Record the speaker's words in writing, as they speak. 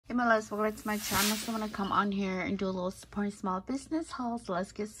Hey my loves, welcome back to my channel. So I'm gonna come on here and do a little supporting small business haul. So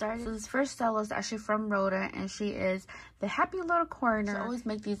let's get started. So this first style is actually from Rhoda, and she is the Happy Little Corner. She always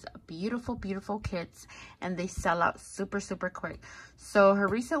make these beautiful kits, and they sell out super quick. So her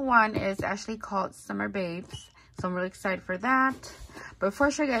recent one is actually called Summer Babes. So I'm really excited for that. But before I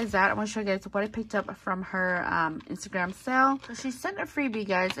show you guys that, I want to show you guys what I picked up from her Instagram sale. So she sent a freebie,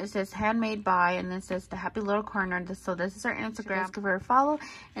 guys. It says handmade by, and then it says the Happy Little Corner. So this is her Instagram. Give her a follow,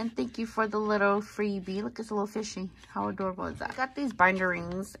 and thank you for the little freebie. Look, it's a little fishy. How adorable is that? I got these binder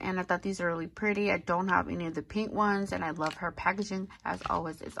rings, and I thought these are really pretty. I don't have any of the pink ones, and I love her packaging. As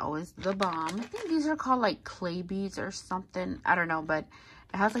always, it's always the bomb. I think these are called like clay beads or something. I don't know, but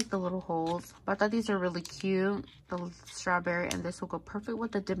it has like the little holes, but I thought these are really cute. The strawberry, and this will go perfect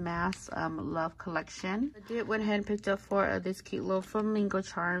with the Deviiluv Love collection. I did went ahead and picked up 4 of these cute little flamingo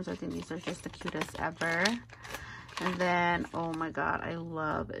charms. I think these are just the cutest ever. And then, oh my god, I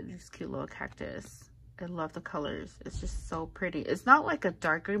love these cute little cactus. I love the colors. It's just so pretty. It's not like a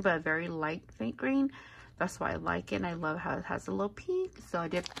dark green, but a very light faint green. That's why I like it. And I love how it has a little pink. So I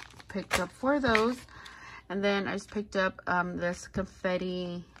did pick up 4 of those. And then I just picked up this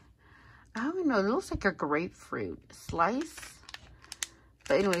confetti. I don't even know. It looks like a grapefruit slice.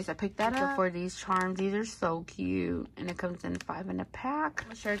 But anyways, I picked that up for these charms. These are so cute. And it comes in 5 in a pack.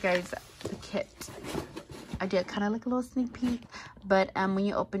 I'll show you guys the kit. I did kind of like a little sneak peek. But when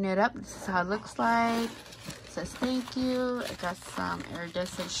you open it up, this is how it looks like. It says thank you. I got some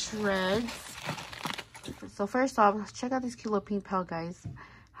iridescent shreds. So first off, check out these cute little pink pal, guys.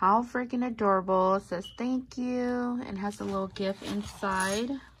 How freaking adorable. It says thank you and has a little gift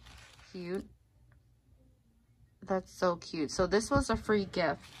inside. Cute. That's so cute. So this was a free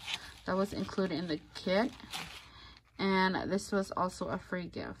gift that was included in the kit, and this was also a free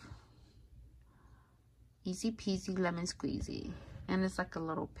gift. Easy peasy lemon squeezy, and it's like a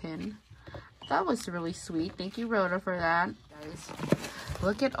little pin. That was really sweet. Thank you, Rhoda, for that. Guys,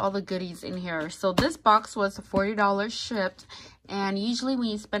 look at all the goodies in here. So this box was $40 shipped, and usually when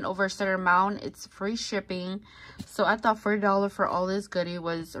you spend over a certain amount, it's free shipping. So I thought $40 for all this goodie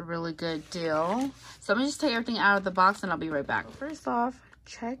was a really good deal. So I'm gonna just take everything out of the box and I'll be right back. First off,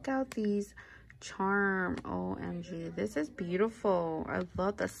 check out these charm. OMG, this is beautiful. I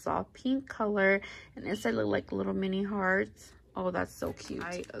love the soft pink color, and inside look like little mini hearts. Oh, that's so cute.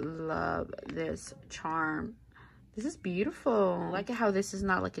 I love this charm. This is beautiful. I like how this is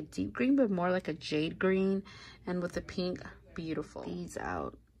not like a deep green, but more like a jade green, and with the pink. Beautiful. These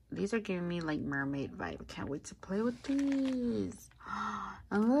out. These are giving me like mermaid vibe. I can't wait to play with these.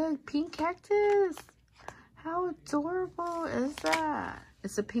 And look, pink cactus. How adorable is that?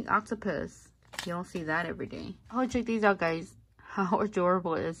 It's a pink octopus. You don't see that every day. Oh, check these out, guys. How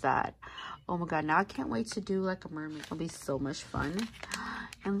adorable is that? Oh my god, now I can't wait to do like a mermaid. It'll be so much fun.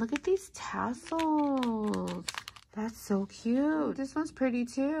 And look at these tassels. That's so cute. This one's pretty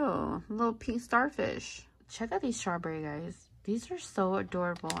too. A little pink starfish. Check out these strawberry, guys. These are so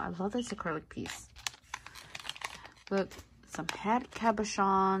adorable. I love this acrylic piece. Look, some hat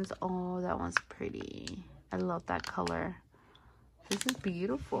cabochons. Oh, that one's pretty. I love that color. This is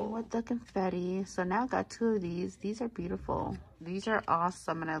beautiful with the confetti. So now I got 2 of these. These are beautiful. These are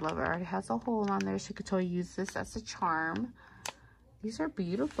awesome, and I love it. It already has a hole on there, so you could totally use this as a charm. These are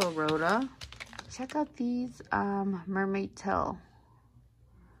beautiful, Rhoda. Check out these mermaid tail.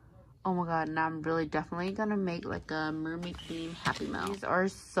 Oh my god, now I'm really definitely gonna make like a mermaid theme Happy Meal. These are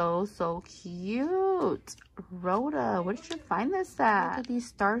so cute. Rhoda, where did you find this at? Look at these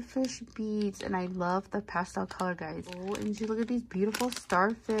starfish beads, and I love the pastel color, guys. Oh, and you look at these beautiful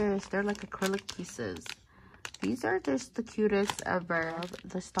starfish. They're like acrylic pieces. These are just the cutest ever.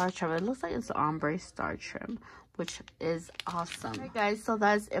 The star trim. It looks like it's ombre star trim, which is awesome. Alright guys, so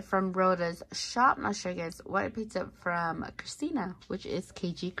that's it from Rhoda's shop. And I'll show you guys what I picked up from Krystina, which is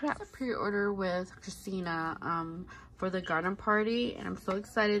KGkrafts. I pre-order with Krystina for the garden party, and I'm so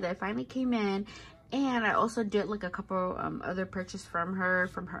excited that it finally came in. And I also did like a couple other purchases from her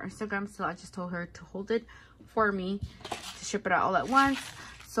Instagram, so I just told her to hold it for me to ship it out all at once.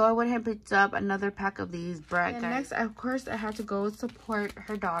 So I went ahead and picked up another pack of these bread. And next, of course, I had to go support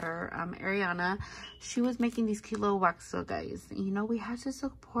her daughter, Ariana. She was making these cute little wax seal, guys. You know, we had to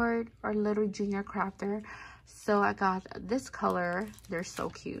support our little junior crafter. So I got this color. They're so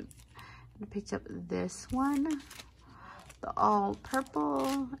cute. I picked up this one, the all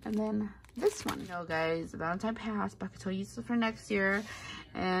purple, and then this one. You know, guys, Valentine passed, but I could tell you this for next year.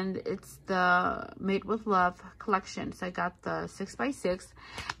 And it's the Made with Love collection. So I got the 6x6.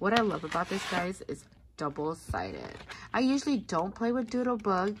 What I love about this, guys, is double-sided. I usually don't play with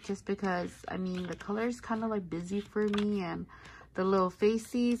Doodlebug just because, I mean, the color is kind of like busy for me, and the little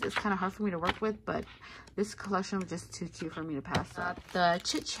faces. It's kind of hard for me to work with, but this collection was just too cute for me to pass up. The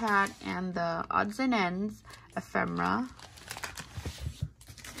Chit Chat and the Odds and Ends ephemera.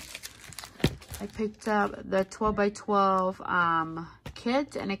 I picked up the 12 by 12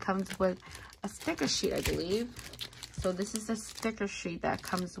 kit, and it comes with a sticker sheet, I believe. So this is a sticker sheet that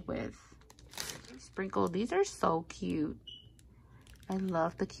comes with sprinkle. These are so cute. I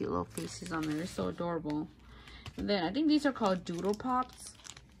love the cute little faces on there. They're so adorable. And then I think these are called Doodle Pops.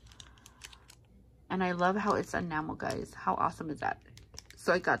 And I love how it's enamel, guys. How awesome is that?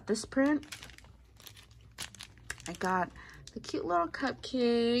 So I got this print. I got the cute little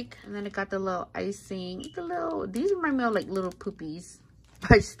cupcake. And then I got the little icing. These remind me of like little poopies.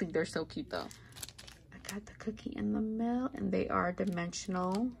 I just think they're so cute though. I got the cookie in the middle, and they are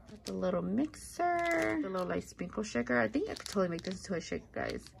dimensional. Got the little mixer, the little like sprinkle shaker. I think I could totally make this into a shaker,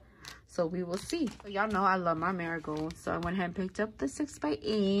 guys. So we will see. So y'all know I love my marigolds. So I went ahead and picked up the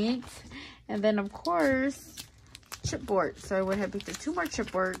 6x8. And then of course, chipboard. So I went ahead and picked up 2 more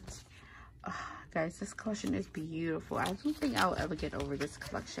chipboards. Guys, this collection is beautiful. I don't think I'll ever get over this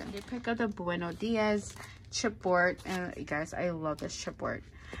collection. I picked up the Buenos Dias chipboard. And guys, I love this chipboard.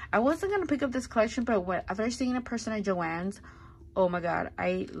 I wasn't going to pick up this collection, but after seeing it in person at Joann's, oh my god,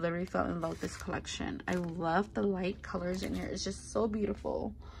 I literally fell in love with this collection. I love the light colors in here. It's just so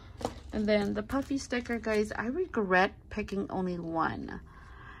beautiful. And then the puffy sticker, guys, I regret picking only one.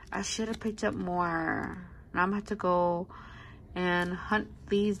 I should have picked up more. Now I'm gonna have to go and hunt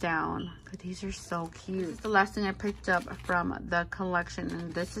these down. These are so cute. This is the last thing I picked up from the collection,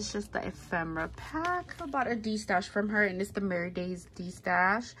 and this is just the ephemera pack. I bought a D-stash from her, and it's the Merry Days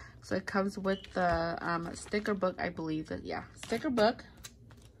D-stash. So it comes with the sticker book, I believe. Yeah, sticker book.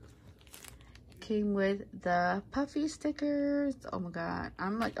 Came with the puffy stickers. Oh my god,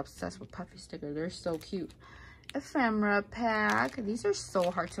 I'm like obsessed with puffy stickers. They're so cute. Ephemera pack. These are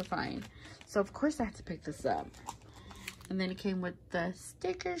so hard to find, so of course I had to pick this up. And then it came with the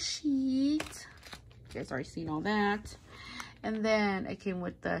sticker sheet. You guys already seen all that. And then it came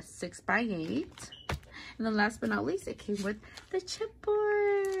with the 6x8. And then last but not least, it came with the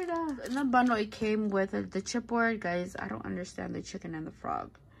chipboard. In the bundle, it came with the chipboard. Guys, I don't understand the chicken and the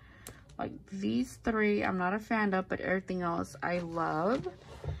frog. Like these 3 I'm not a fan of, but everything else I love.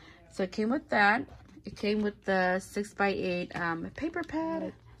 So it came with that. It came with the 6x8 paper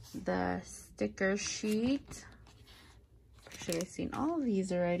pad, the sticker sheet. Should have seen all of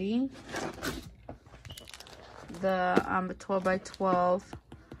these already. The 12 by 12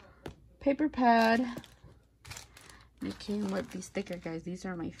 paper pad. And it came with these stickers, guys. These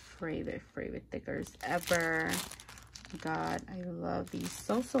are my favorite stickers ever. God, I love these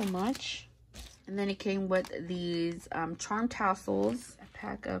so much. And then it came with these charm tassels, a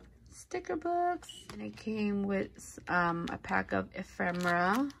pack of sticker books, and it came with a pack of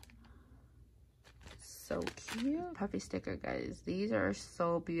ephemera. So cute. Puffy sticker, guys. These are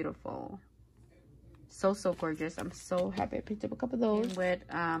so beautiful. So gorgeous. I'm so happy I picked up a couple of those. With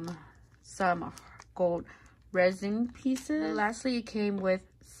some gold resin pieces. And lastly, it came with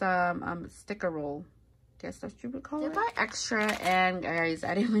some sticker roll. Guess that's what you would call it. I buy extra, and guys,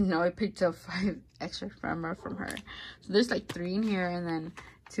 I didn't even know I picked up 5 extra ephemera from her. So there's like 3 in here, and then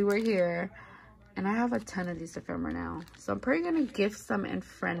 2 are here. And I have a ton of these ephemera now. So I'm probably gonna gift some in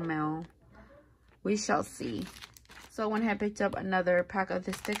friend mail. We shall see. So I went ahead and picked up another pack of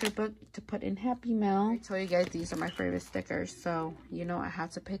the sticker book to put in Happy Mail. I told you guys these are my favorite stickers, so you know I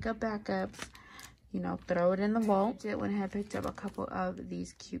had to pick up backups. You know, throw it in the vault. I went ahead and picked up a couple of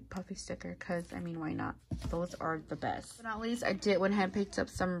these cute puffy stickers because, I mean, why not? Those are the best. But not least, I went ahead and picked up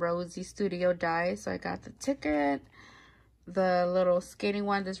some Rosie Studio dies. So I got the ticket, the little skating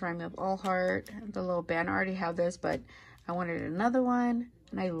one. This reminds me of All Heart. The little band, I already have this, but I wanted another one.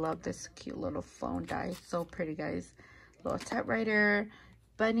 And I love this cute little phone die. So pretty, guys. Little typewriter,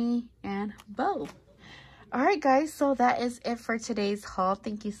 bunny, and bow. Alright guys, so that is it for today's haul.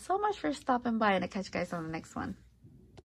 Thank you so much for stopping by, and I'll catch you guys on the next one.